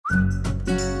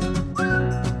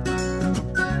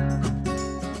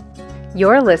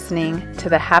You're listening to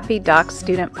the Happy Doc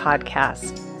Student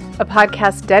Podcast, a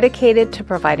podcast dedicated to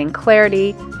providing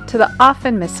clarity to the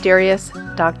often mysterious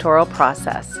doctoral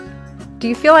process. Do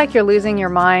you feel like you're losing your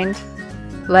mind?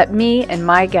 Let me and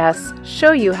my guests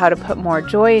show you how to put more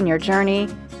joy in your journey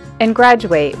and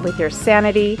graduate with your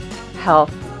sanity,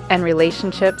 health, and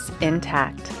relationships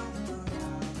intact.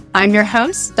 I'm your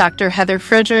host, Dr. Heather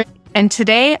Frederick, and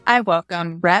today I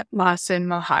welcome Rhett-Lawson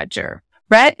Mohajer.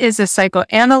 Rhett is a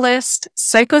psychoanalyst,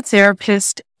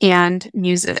 psychotherapist, and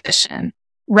musician.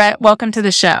 Rhett, welcome to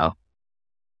the show.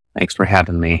 Thanks for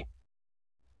having me.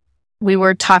 We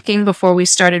were talking before we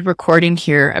started recording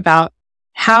here about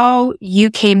how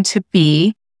you came to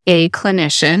be a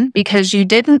clinician because you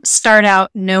didn't start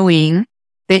out knowing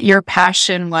that your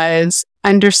passion was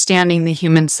understanding the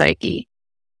human psyche.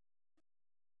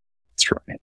 That's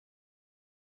right.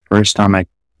 First time I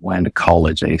went to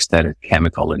college, I studied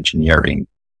chemical engineering.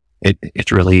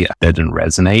 It really didn't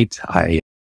resonate. I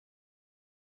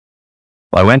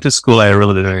went to school. I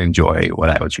really didn't enjoy what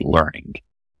I was learning.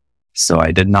 So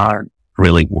I did not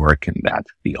really work in that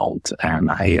field.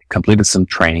 And I completed some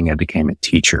training. I became a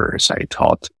teacher. So I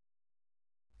taught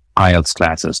IELTS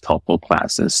classes, TOEFL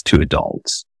classes to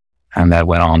adults. And that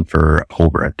went on for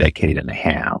over a decade and a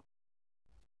half.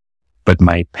 But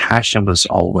my passion was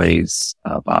always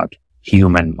about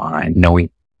human mind, knowing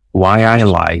why I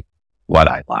like what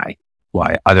I like,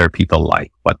 why other people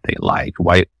like what they like,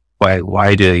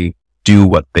 why do they do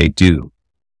what they do.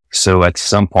 So at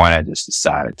some point I just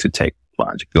decided to take the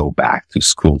plunge, go back to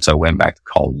school. So I went back to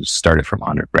college, started from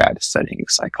undergrad studying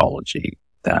psychology,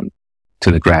 then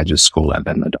to the graduate school and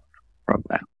then the doctoral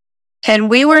program. And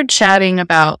we were chatting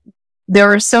about, there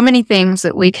were so many things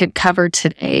that we could cover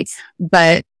today,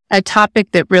 but a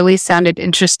topic that really sounded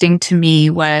interesting to me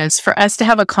was for us to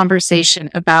have a conversation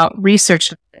about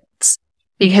research methods,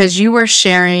 because you were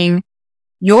sharing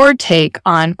your take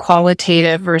on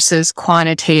qualitative versus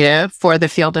quantitative for the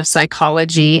field of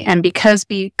psychology. And because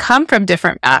we come from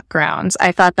different backgrounds,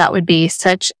 I thought that would be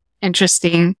such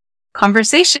interesting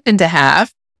conversation to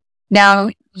have. Now,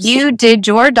 you did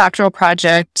your doctoral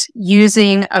project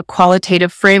using a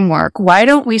qualitative framework. Why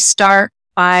don't we start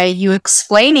by you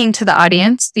explaining to the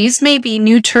audience, these may be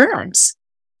new terms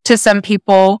to some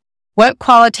people, what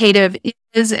qualitative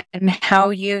is and how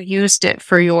you used it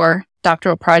for your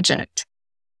doctoral project?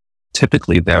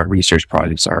 Typically, their research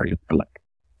projects are like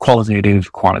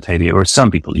qualitative, quantitative, or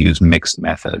some people use mixed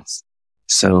methods.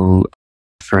 So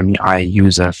for me, I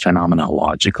use a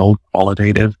phenomenological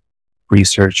qualitative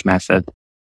research method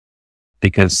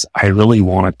because I really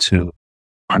wanted to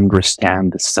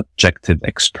understand the subjective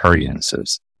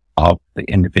experiences of the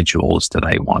individuals that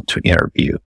I want to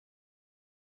interview.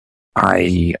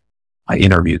 I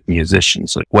interviewed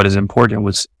musicians. So what is important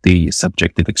was the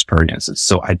subjective experiences.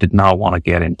 So I did not want to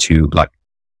get into like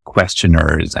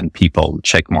questionnaires and people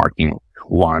check marking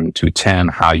 1 to 10,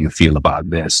 how you feel about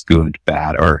this, good,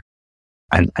 bad,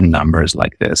 and numbers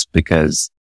like this, because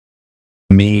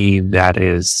to me, that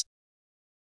is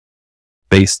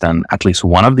based on at least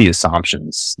one of the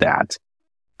assumptions that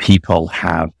people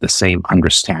have the same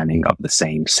understanding of the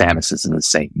same sentences and the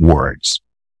same words.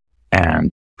 And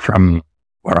from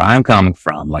where I'm coming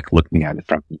from, like looking at it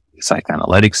from a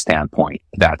psychoanalytic standpoint,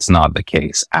 that's not the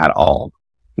case at all.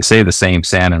 We say the same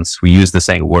sentence, we use the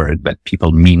same word, but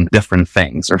people mean different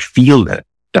things or feel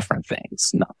different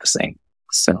things, not the same.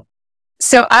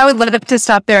 So I would love to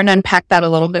stop there and unpack that a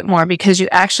little bit more because you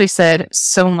actually said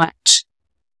so much.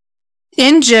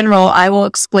 In general, I will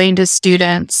explain to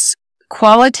students,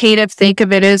 qualitative, think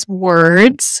of it as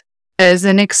words, as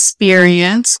an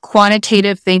experience.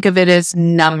 Quantitative, think of it as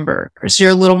numbers.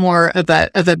 You're a little more of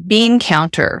a bean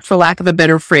counter, for lack of a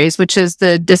better phrase, which is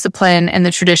the discipline and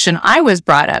the tradition I was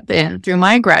brought up in through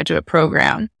my graduate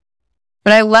program.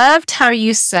 But I loved how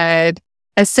you said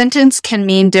a sentence can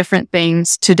mean different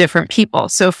things to different people.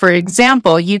 So for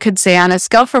example, you could say on a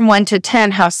scale from 1 to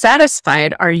 10, how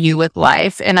satisfied are you with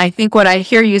life? And I think what I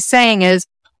hear you saying is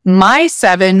my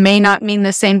 7 may not mean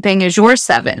the same thing as your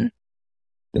 7.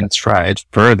 That's right.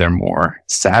 Furthermore,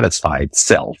 satisfied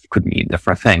self could mean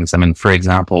different things. I mean, for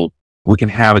example, we can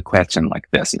have a question like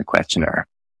this in the questionnaire.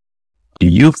 Do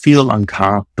you feel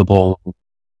uncomfortable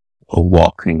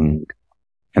walking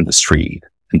in the street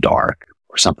in dark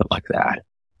or something like that?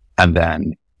 And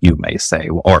then you may say,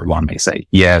 or one may say,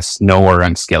 yes, no, or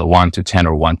on scale 1 to 10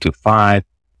 or 1 to 5.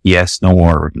 Yes, no,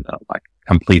 or like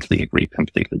completely agree,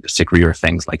 completely disagree, or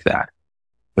things like that.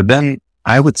 But then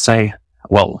I would say,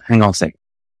 well, hang on a second.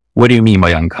 What do you mean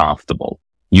by uncomfortable?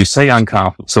 You say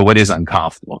uncomfortable. So what is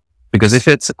uncomfortable? Because if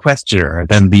it's a questionnaire,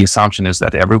 then the assumption is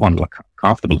that everyone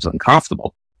comfortable is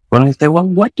uncomfortable. When I say, well,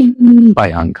 what do you mean by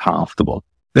uncomfortable?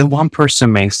 Then one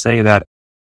person may say that,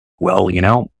 well,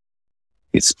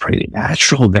 it's pretty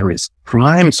natural. There is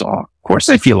crime. So of course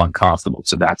I feel uncomfortable.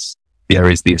 So there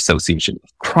is the association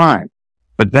of crime.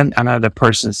 But then another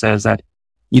person says that,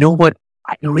 you know what?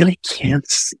 I really can't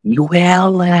see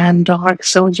well and dark.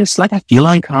 So just like I feel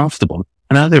uncomfortable.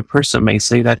 Another person may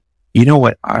say that, you know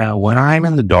what? When I'm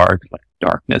in the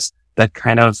darkness, that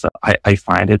kind of, I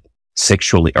find it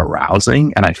sexually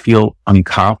arousing and I feel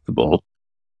uncomfortable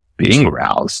being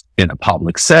aroused in a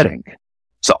public setting.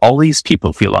 So all these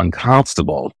people feel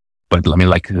uncomfortable, but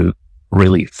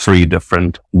really three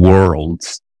different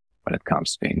worlds when it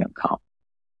comes to being uncomfortable.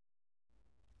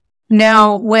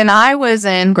 Now, when I was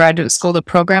in graduate school, the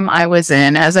program I was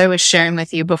in, as I was sharing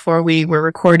with you before we were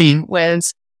recording,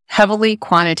 was heavily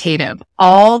quantitative.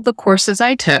 All the courses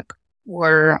I took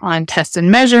were on tests and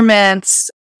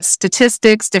measurements,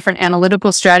 statistics, different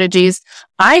analytical strategies.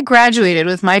 I graduated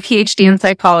with my PhD in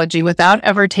psychology without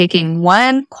ever taking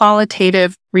one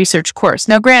qualitative research course.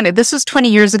 Now, granted, this was 20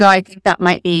 years ago. I think that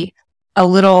might be a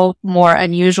little more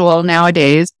unusual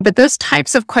nowadays, but those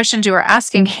types of questions you were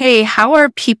asking, hey, how are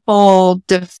people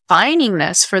defining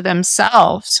this for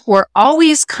themselves, were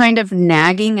always kind of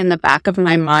nagging in the back of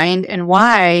my mind, and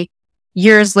why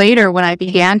years later, when I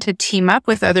began to team up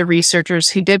with other researchers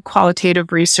who did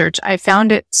qualitative research, I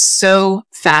found it so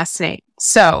fascinating.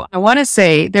 So I want to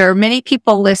say there are many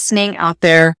people listening out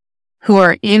there who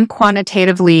are in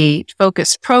quantitatively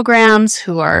focused programs,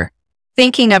 who are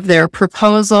thinking of their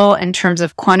proposal in terms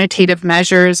of quantitative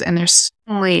measures, and there's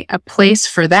certainly a place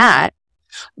for that.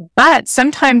 But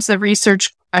sometimes the research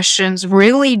questions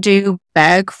really do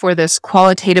beg for this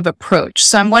qualitative approach.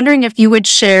 So I'm wondering if you would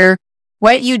share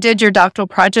what you did your doctoral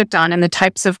project on and the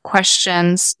types of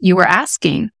questions you were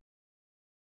asking.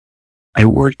 I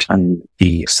worked on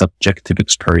the subjective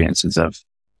experiences of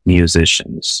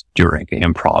musicians during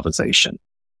improvisation.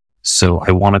 So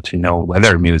I wanted to know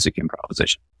whether music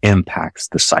improvisation impacts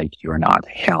the psyche or not,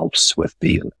 helps with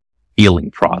the healing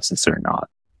process or not.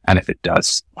 And if it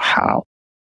does, how?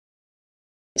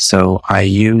 So I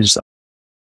use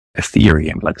a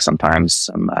theory. Sometimes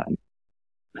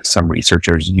some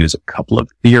researchers use a couple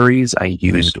of theories. I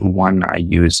used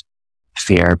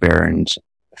Fairbairn's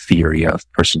theory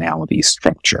of personality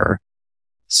structure.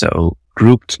 So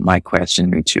grouped my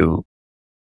question into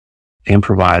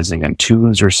improvising on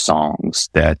tunes or songs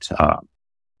that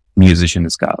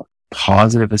musicians got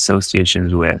positive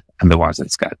associations with, and the ones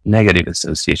that's got negative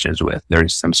associations with.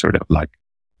 There's some sort of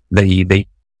they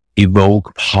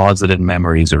evoke positive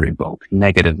memories or evoke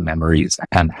negative memories,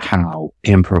 and how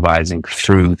improvising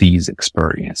through these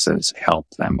experiences help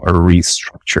them or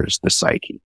restructures the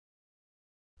psyche.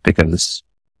 Because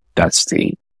that's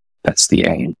the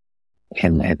aim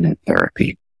in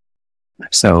therapy.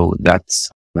 So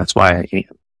that's why I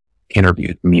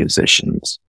interviewed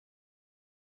musicians.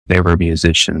 They were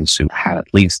musicians who had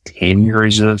at least 10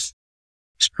 years of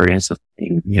experience of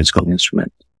playing a musical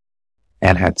instrument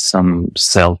and had some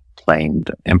self-claimed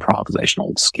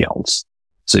improvisational skills.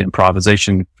 So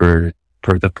improvisation for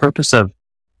the purpose of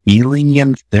healing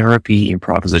and therapy,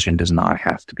 improvisation does not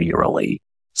have to be really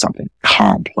something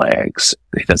complex.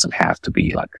 It doesn't have to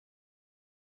be like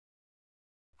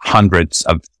hundreds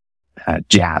of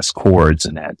jazz chords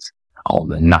and it's all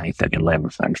the 9th and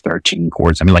 11th and 13th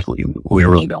chords. We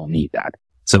really don't need that.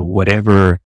 So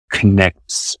whatever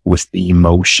connects with the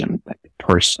emotion that the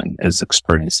person is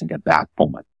experiencing at that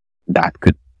moment, that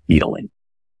could be healing.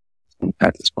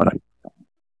 That is what I'm doing.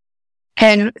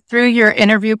 And through your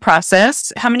interview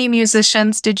process, how many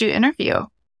musicians did you interview?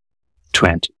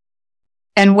 20.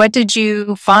 And what did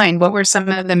you find? What were some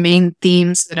of the main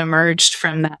themes that emerged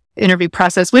from that interview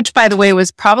process, which, by the way,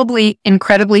 was probably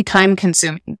incredibly time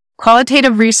consuming?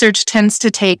 Qualitative research tends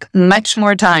to take much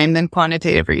more time than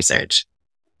quantitative research.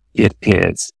 It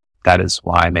is. That is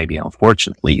why maybe,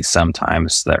 unfortunately,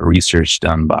 sometimes that research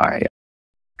done by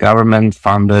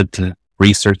government-funded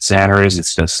research centers,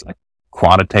 it's just like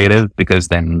quantitative, because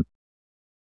then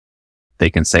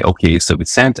they can say, okay, so we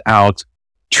sent out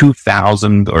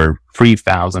 2,000 or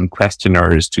 3,000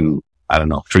 questionnaires to,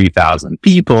 3,000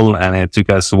 people, and it took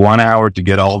us 1 hour to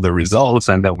get all the results,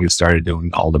 and then we started doing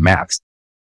all the maths.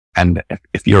 And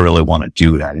if you really want to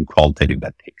do that in qualitative,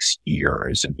 that takes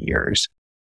years and years.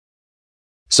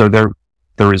 So the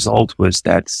result was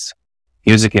that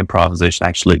music improvisation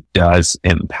actually does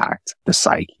impact the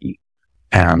psyche.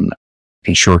 And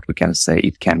in short, we can say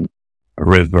it can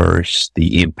reverse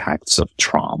the impacts of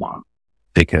trauma,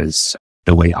 because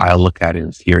the way I look at it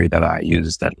in theory that I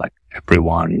use, that like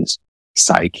everyone's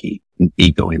psyche an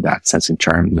ego in that sense in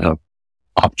terms of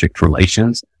object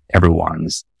relations.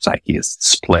 Everyone's psyche is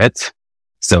split.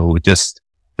 So just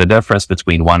the difference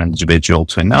between one individual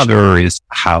to another is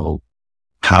how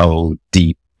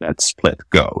deep that split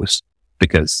goes,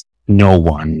 because no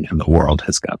one in the world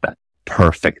has got that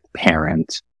perfect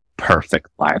parent, perfect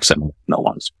life. So no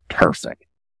one's perfect.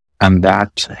 And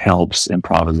that helps.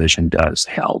 Improvisation does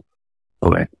help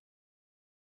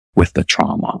with the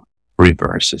trauma,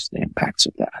 reverses the impacts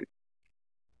of that.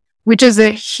 Which is a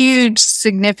huge,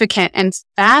 significant, and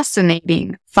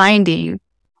fascinating finding.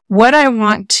 What I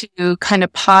want to kind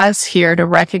of pause here to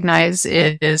recognize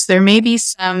is there may be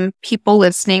some people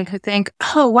listening who think,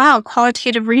 oh, wow,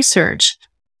 qualitative research.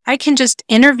 I can just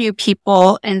interview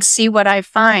people and see what I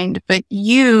find. But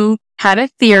you had a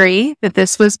theory that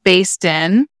this was based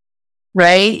in,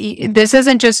 right? This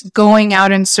isn't just going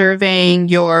out and surveying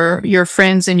your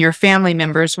friends and your family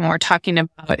members when we're talking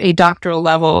about a doctoral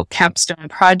level capstone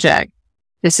project.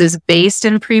 This is based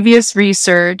in previous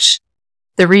research.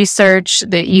 The research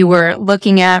that you were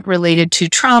looking at related to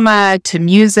trauma, to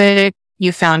music.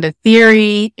 You found a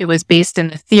theory. It was based in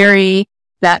the theory.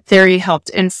 That theory helped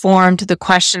inform the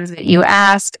questions that you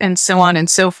asked, and so on and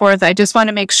so forth. I just want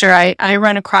to make sure I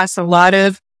run across a lot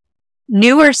of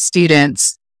newer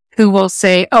students who will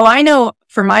say, oh, I know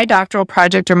for my doctoral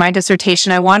project or my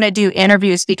dissertation, I want to do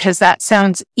interviews because that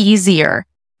sounds easier.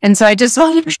 And so I just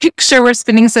want to make sure we're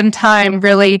spending some time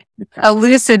really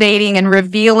elucidating and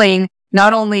revealing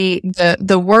not only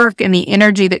the work and the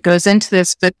energy that goes into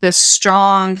this, but the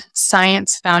strong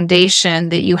science foundation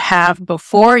that you have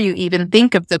before you even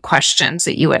think of the questions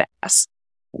that you would ask.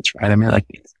 That's right. I mean, like,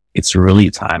 it's really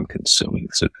time consuming.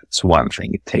 So that's one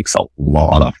thing. It takes a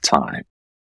lot of time.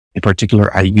 In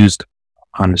particular, I used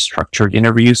unstructured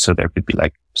interviews. So there could be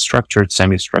like structured,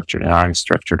 semi-structured, and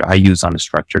unstructured. I use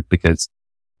unstructured because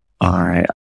I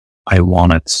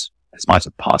wanted as much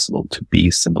as possible to be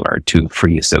similar to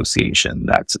free association.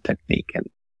 That's a technique in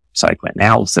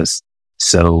psychoanalysis.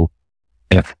 So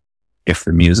if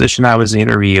the musician I was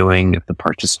interviewing, if the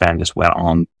participant just went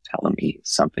on telling me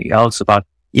something else about,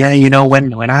 yeah, you know,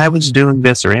 when I was doing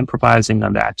this or improvising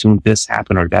on that, this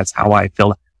happened, or that's how I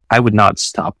feel, I would not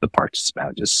stop the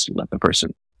participant, just let the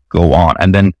person go on.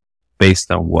 And then based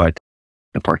on what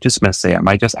the participants say, I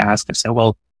might just ask and say,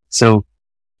 well, so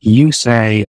you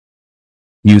say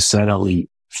you suddenly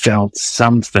felt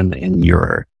something in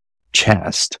your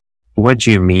chest. What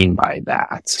do you mean by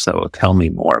that? So tell me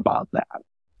more about that.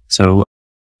 So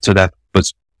that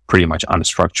was pretty much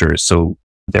unstructured. So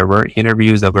there were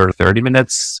interviews that were 30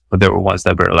 minutes, but there were ones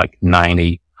that were like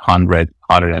 90, 100,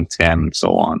 110, and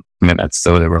so on minutes.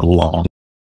 So they were long.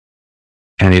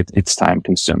 And it's time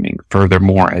consuming.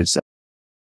 Furthermore, as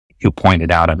you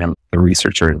pointed out, I mean, the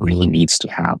researcher really needs to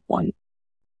have one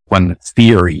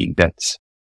theory that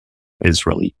is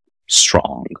really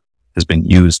strong, has been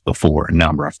used before a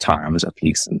number of times, at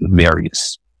least in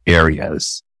various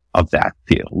areas of that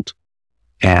field.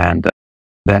 And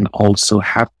then also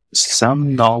have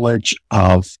some knowledge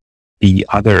of the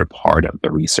other part of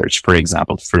the research. For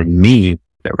example, for me,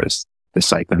 there was the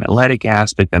psychoanalytic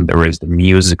aspect and there is the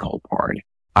musical part.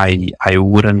 I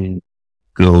wouldn't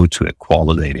go to a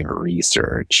qualitative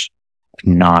research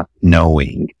not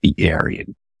knowing the area.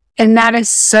 And that is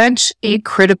such a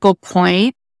critical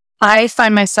point. I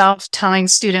find myself telling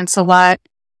students a lot,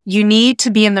 you need to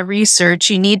be in the research.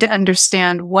 You need to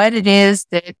understand what it is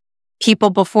that people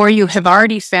before you have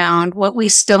already found, what we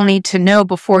still need to know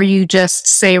before you just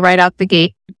say right out the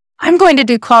gate, I'm going to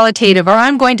do qualitative or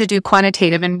I'm going to do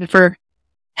quantitative. And for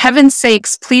heaven's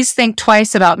sakes, please think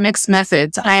twice about mixed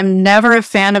methods. I am never a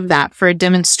fan of that for a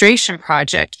demonstration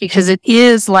project because it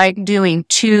is like doing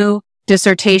two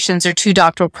dissertations or two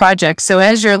doctoral projects. So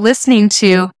as you're listening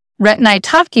to Rhett and I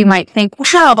talk, you might think,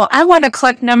 wow, I want to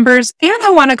collect numbers and I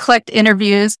want to collect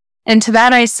interviews. And to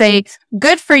that I say,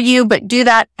 good for you, but do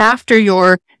that after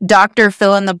your doctor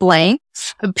fill in the blank.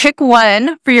 Pick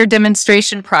one for your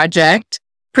demonstration project.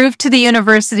 Prove to the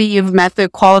university you've met the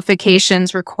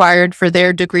qualifications required for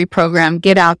their degree program.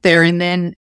 Get out there and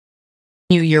then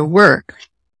do your work.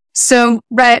 So,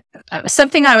 Rhett,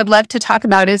 something I would love to talk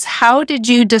about is how did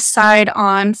you decide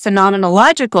on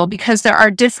phenomenological? Because there are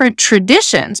different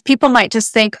traditions. People might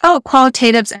just think, oh,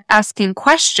 qualitative's asking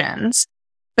questions,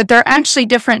 but there are actually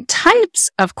different types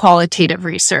of qualitative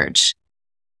research.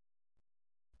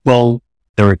 Well,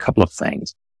 there are a couple of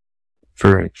things.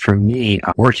 For me,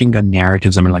 working on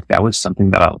narratives, I mean, like that was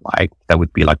something that I liked. That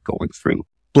would be like going through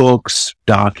books,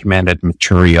 documented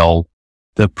material.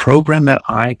 The program that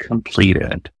I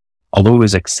completed, although it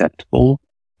was acceptable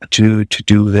to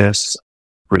do this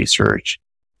research,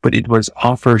 but it was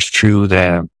offered through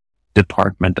the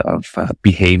department of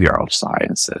behavioral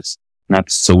sciences, not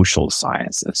social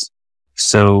sciences.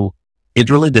 So it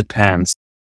really depends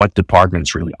what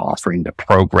department's really offering the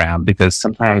program, because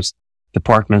sometimes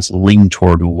departments lean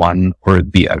toward one or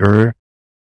the other.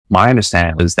 My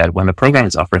understanding is that when the program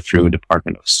is offered through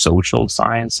Department of Social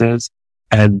Sciences,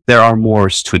 and there are more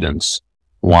students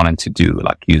wanting to do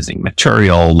like using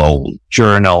material, old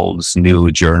journals,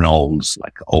 new journals,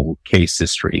 like old case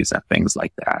histories and things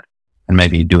like that. And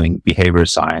maybe doing behavior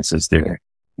sciences, they're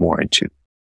more into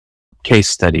case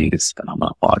studies,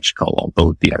 phenomenological,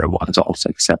 although the other one is also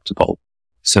acceptable.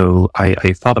 So I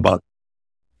thought about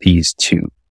these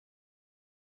two.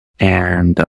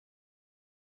 And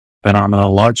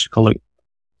phenomenological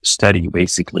study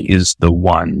basically is the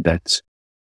one that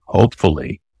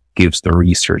hopefully gives the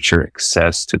researcher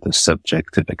access to the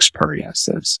subjective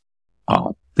experiences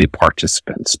of the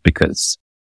participants, because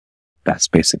that's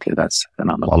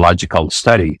phenomenological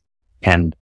study.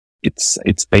 And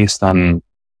it's based on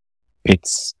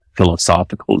its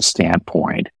philosophical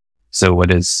standpoint. So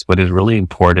what is really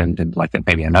important, and like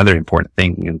maybe another important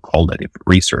thing in qualitative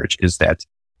research, is that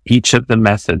each of the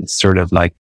methods sort of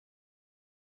like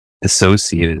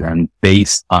associated and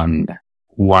based on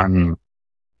one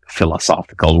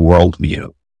philosophical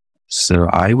worldview. So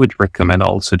I would recommend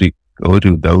also to go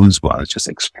to those ones, just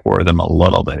explore them a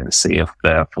little bit and see if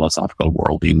the philosophical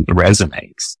worldview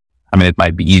resonates. I mean, it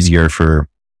might be easier for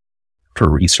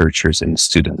researchers and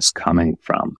students coming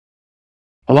from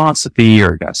philosophy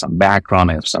or got some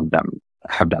background, if some of them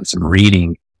have done some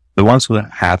reading. The ones who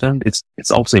haven't,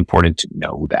 it's also important to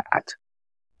know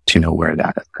where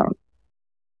that has come.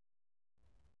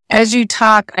 As you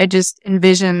talk, I just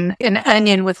envision an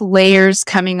onion with layers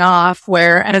coming off,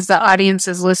 where as the audience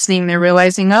is listening, they're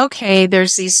realizing, okay,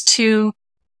 there's these two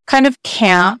kind of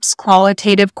camps,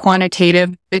 qualitative,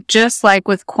 quantitative, but just like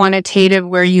with quantitative,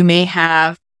 where you may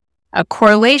have a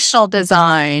correlational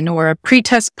design or a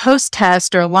pre-test,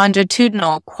 post-test, or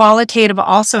longitudinal, qualitative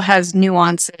also has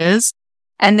nuances.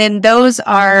 And then those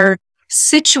are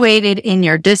situated in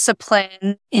your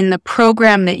discipline, in the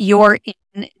program that you're in.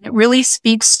 It really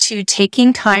speaks to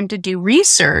taking time to do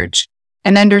research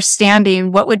and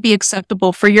understanding what would be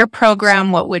acceptable for your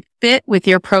program, what would fit with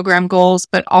your program goals,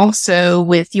 but also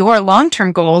with your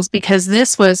long-term goals, because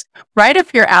this was right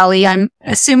up your alley. I'm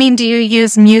assuming, do you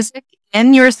use music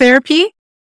in your therapy?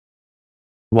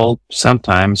 Well,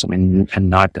 sometimes, I mean, and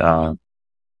not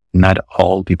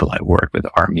all people I work with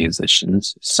are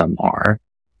musicians. Some are,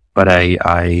 but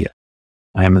I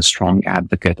am a strong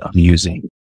advocate of using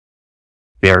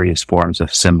various forms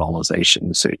of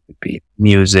symbolization. So it could be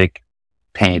music,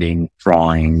 painting,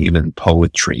 drawing, even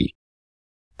poetry,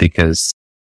 because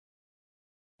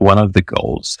one of the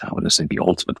goals, I want to say the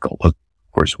ultimate goal, but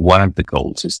of course, one of the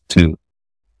goals is to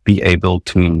be able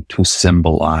to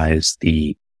symbolize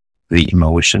the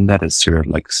emotion that is sort of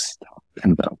like stuck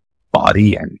in the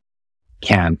body and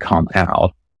can come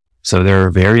out. So there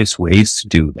are various ways to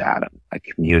do that.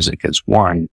 Like music is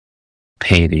one,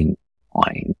 painting,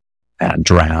 drawing,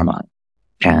 drama,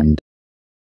 and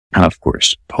of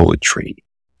course poetry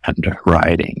and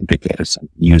writing, because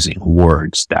using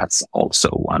words, that's also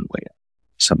one way of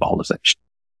symbolization.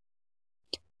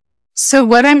 So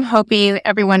what I'm hoping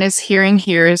everyone is hearing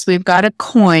here is we've got a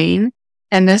coin,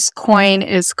 and this coin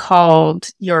is called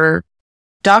your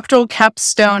doctoral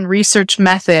capstone research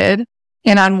method.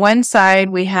 And on one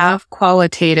side, we have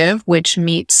qualitative, which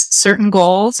meets certain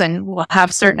goals and will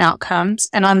have certain outcomes.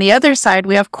 And on the other side,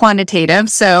 we have quantitative.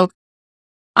 So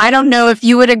I don't know if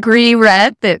you would agree,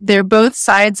 Rhett, that they're both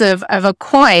sides of a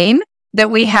coin that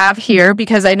we have here,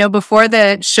 because I know before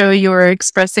the show you were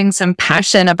expressing some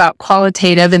passion about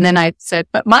qualitative. And then I said,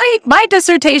 but my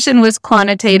dissertation was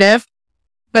quantitative.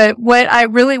 But what I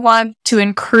really want to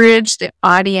encourage the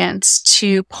audience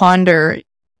to ponder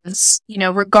is,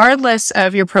 regardless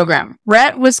of your program,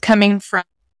 Rhett was coming from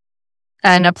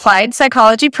an applied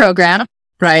psychology program,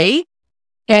 right?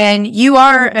 And you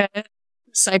are a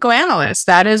psychoanalyst.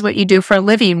 That is what you do for a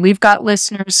living. We've got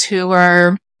listeners who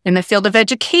are in the field of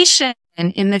education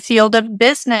and in the field of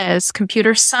business,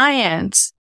 computer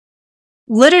science,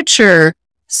 literature.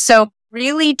 So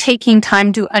really taking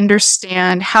time to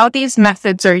understand how these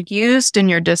methods are used in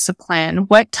your discipline.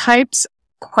 What types of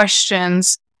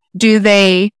questions do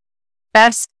they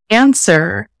best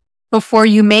answer before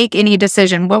you make any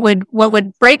decision? What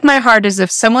would break my heart is if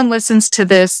someone listens to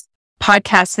this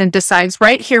podcast and decides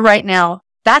right here, right now,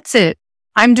 that's it.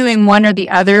 I'm doing one or the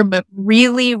other, but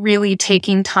really, really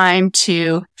taking time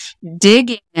to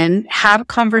dig in, have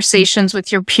conversations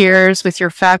with your peers, with your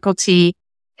faculty,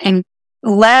 and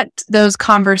let those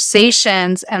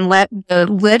conversations and let the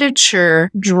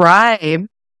literature drive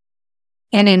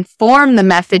and inform the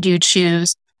method you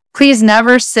choose. Please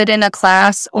never sit in a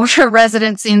class or a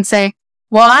residency and say,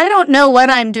 well, I don't know what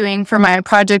I'm doing for my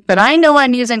project, but I know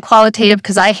I'm using qualitative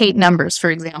because I hate numbers, for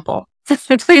example.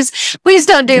 Please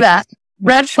don't do that.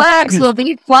 Red flags will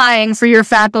be flying for your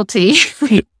faculty.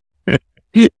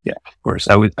 Yeah, of course.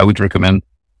 I would recommend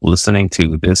listening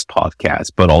to this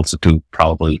podcast, but also to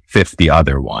probably 50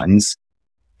 other ones,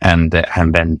 and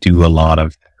then do a lot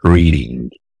of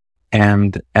reading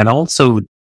and also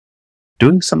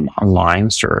doing some online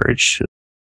search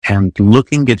and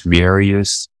looking at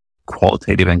various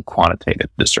qualitative and quantitative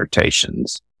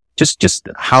dissertations, just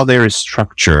how they're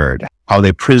structured, how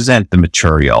they present the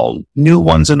material, new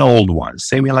ones and old ones.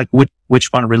 Say me like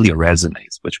which one really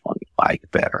resonates, which one you like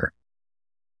better.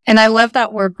 And I love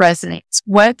that word resonates.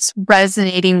 What's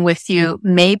resonating with you,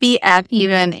 maybe at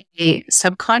even a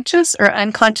subconscious or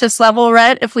unconscious level,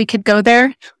 Rhett, if we could go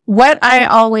there. What I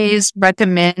always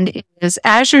recommend is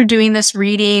as you're doing this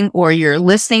reading or you're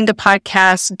listening to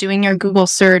podcasts, doing your Google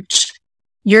search,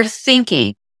 you're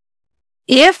thinking,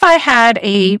 if I had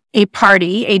a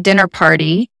party, a dinner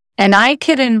party, and I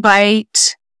could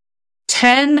invite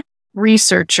 10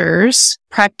 researchers,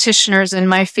 practitioners in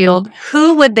my field,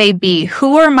 who would they be?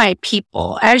 Who are my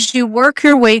people? As you work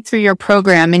your way through your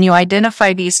program and you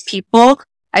identify these people,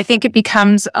 I think it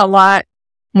becomes a lot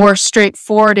more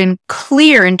straightforward and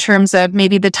clear in terms of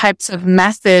maybe the types of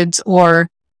methods or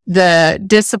the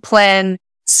discipline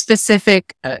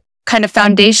specific kind of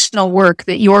foundational work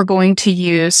that you're going to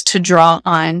use to draw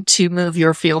on to move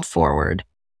your field forward.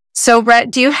 So, Rhett,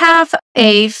 do you have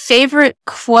a favorite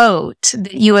quote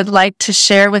that you would like to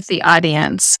share with the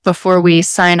audience before we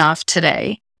sign off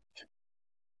today?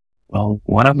 Well,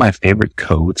 one of my favorite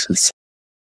quotes is,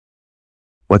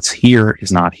 what's here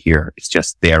is not here. It's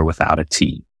just there without a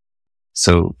T.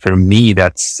 So for me,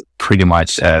 that's pretty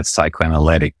much a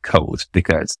psychoanalytic quote,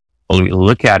 because when we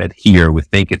look at it here, we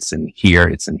think it's in here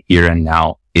and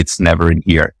now. It's never in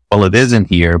here. Well, it is in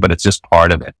here, but it's just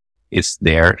part of it. It's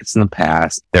there. It's in the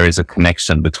past. There is a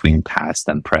connection between past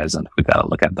and present. We got to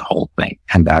look at the whole thing.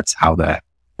 And that's how the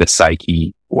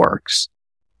psyche works.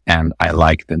 And I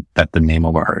like that the name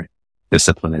of our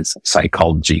discipline is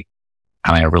psychology.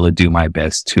 And I really do my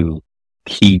best to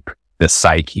keep the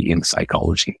psyche in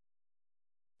psychology.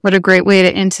 What a great way to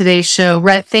end today's show.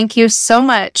 Rhett, thank you so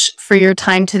much for your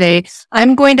time today.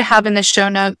 I'm going to have in the show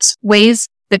notes ways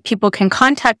that people can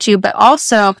contact you, but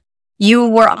also you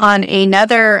were on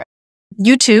another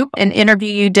YouTube, an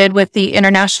interview you did with the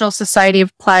International Society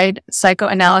of Applied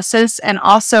Psychoanalysis. And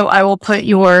also I will put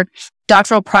your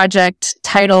doctoral project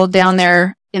title down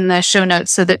there in the show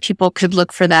notes so that people could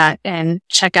look for that and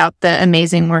check out the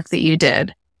amazing work that you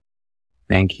did.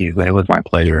 Thank you. It was my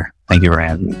pleasure. Thank you for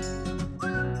having me.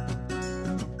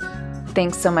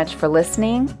 Thanks so much for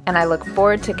listening, and I look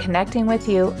forward to connecting with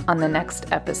you on the next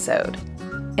episode.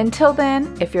 Until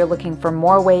then, if you're looking for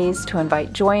more ways to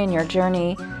invite joy in your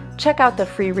journey, check out the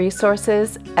free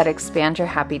resources at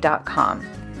expandyourhappy.com.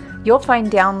 You'll find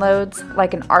downloads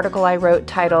like an article I wrote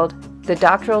titled The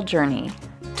Doctoral Journey,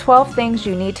 12 Things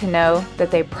You Need to Know That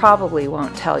They Probably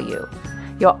Won't Tell You.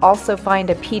 You'll also find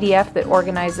a PDF that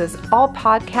organizes all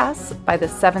podcasts by the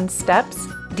 7 steps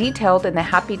detailed in the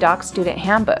Happy Doc Student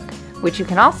Handbook, which you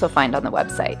can also find on the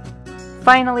website.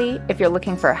 Finally, if you're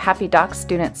looking for Happy Doc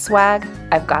Student swag,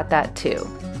 I've got that too.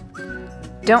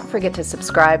 Don't forget to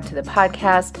subscribe to the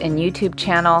podcast and YouTube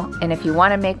channel, and if you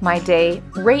want to make my day,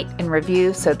 rate and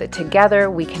review so that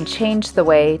together we can change the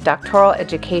way doctoral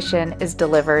education is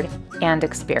delivered and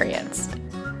experienced.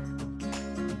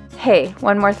 Hey,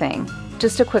 one more thing.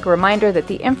 Just a quick reminder that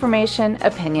the information,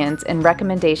 opinions, and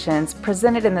recommendations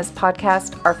presented in this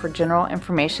podcast are for general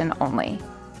information only.